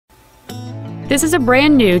This is a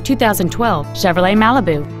brand new 2012 Chevrolet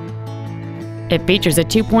Malibu. It features a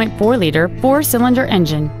 2.4-liter four-cylinder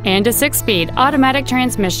engine and a 6-speed automatic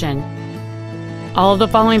transmission. All of the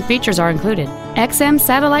following features are included: XM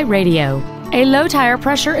satellite radio, a low tire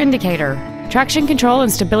pressure indicator, traction control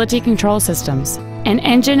and stability control systems, an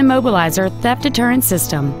engine immobilizer theft deterrent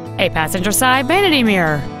system, a passenger side vanity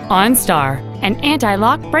mirror, OnStar, an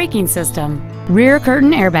anti-lock braking system, rear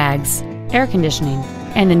curtain airbags, air conditioning,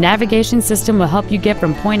 and the navigation system will help you get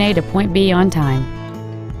from point A to point B on time.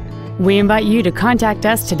 We invite you to contact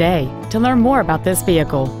us today to learn more about this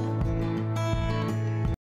vehicle.